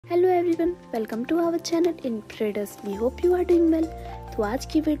Hello everyone, welcome to our channel Inpraders। We hope you are doing well. तो आज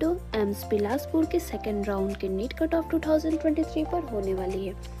की video AIIMS Bilaspur के second round के NEET cut off 2023 पर होने वाली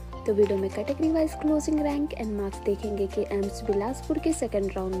है। तो वीडियो में category wise closing rank and marks देखेंगे कि एम्स बिलासपुर के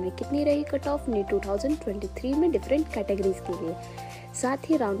सेकेंड राउंड में कितनी रही कट ऑफ नीट 2023 में डिफरेंट कैटेगरीज के लिए। साथ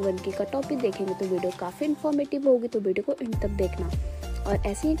ही राउंड 1 की कट ऑफ भी देखेंगे। तो वीडियो काफ़ी इन्फॉर्मेटिव होगी, तो वीडियो को एंड तक देखना। और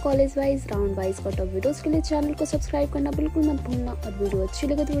ऐसे ही college wise round wise cut off videos के लिए चैनल को सब्सक्राइब करना बिल्कुल मत भूलना और वीडियो अच्छी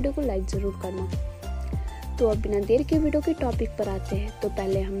लगे तो वीडियो को लाइक ज़रूर करना। तो अब बिना देर के वीडियो के टॉपिक पर आते हैं। तो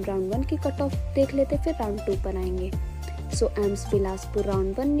पहले हम राउंड 1 की कट ऑफ देख लेते, फिर राउंड 2 पर आएंगे। सो AIIMS Bilaspur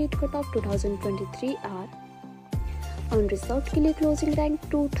round 1 NEET cut off 2023 are on result के लिए क्लोजिंग रैंक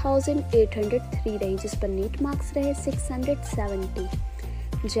 2803 रही, जिस पर नीट मार्क्स रहे 670।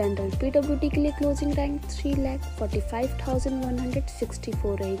 जनरल पीडब्ल्यूडी के लिए क्लोजिंग रैंक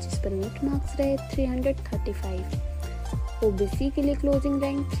 3,45,164 रही, जिस पर नीट मार्क्स रहे 335। ओबीसी के लिए क्लोजिंग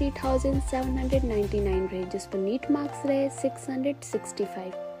रैंक 3,799 रही, जिस पर नीट मार्क्स रहे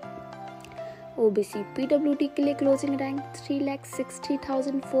 665। ओबीसी पीडब्ल्यूडी के लिए क्लोजिंग रैंक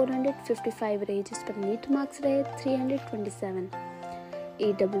 3,60,455 रही, जिस पर नीट मार्क्स रहे 327।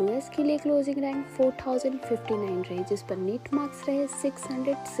 AWS के लिए क्लोजिंग रैंक 4,059 रही, जिस पर नीट मार्क्स रहे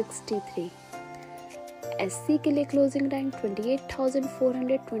 663। SC के लिए क्लोजिंग रैंक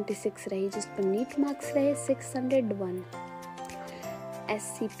 28,426 रही, जिस पर नीट मार्क्स रहे 601।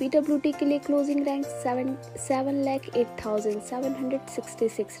 SC PWD के लिए क्लोजिंग रैंक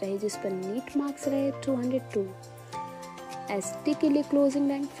 7,08,766 रही, जिस पर नीट मार्क्स रहे 202। ST के लिए क्लोजिंग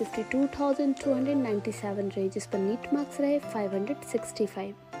रैंक 52,297 रही, जिस पर नीट मार्क्स रहे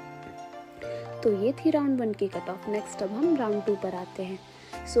 565। तो ये थी राउंड 1 की कट ऑफ। नेक्स्ट अब हम राउंड 2 पर आते हैं।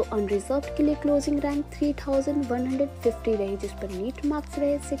 सो ऑन रिजर्व के लिए क्लोजिंग रैंक 3,150 रही, जिस पर नीट मार्क्स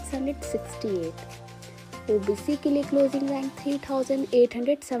रहे 668। ओबीसी के लिए क्लोजिंग रैंक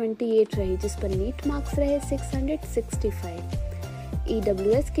 3,878 रही, जिस पर नीट मार्क्स रहे 665।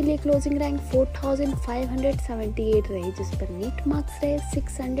 EWS के लिए क्लोजिंग रैंक 4,578 रही, जिस पर नीट मार्क्स रहे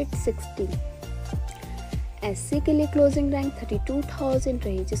 660। SC के लिए क्लोजिंग रैंक 32,000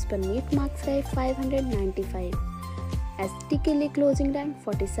 रही, जिस पर नीट मार्क्स रहे 595। ST के लिए क्लोजिंग रैंक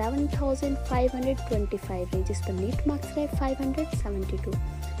 47,525 रही, जिस पर नीट मार्क्स रहे 572।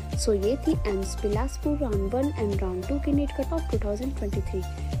 सो ये थी AIIMS Bilaspur round 1 and round 2 की NEET cut off 2023।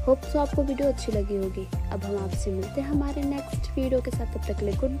 Hope so आपको वीडियो अच्छी लगी होगी। अब हम आपसे मिलते हैं हमारे नेक्स्ट वीडियो के साथ। तब तक के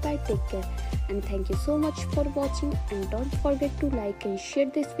लिए good bye, take care and thank you so much for watching and don't forget to like and share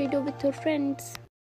this video with your friends.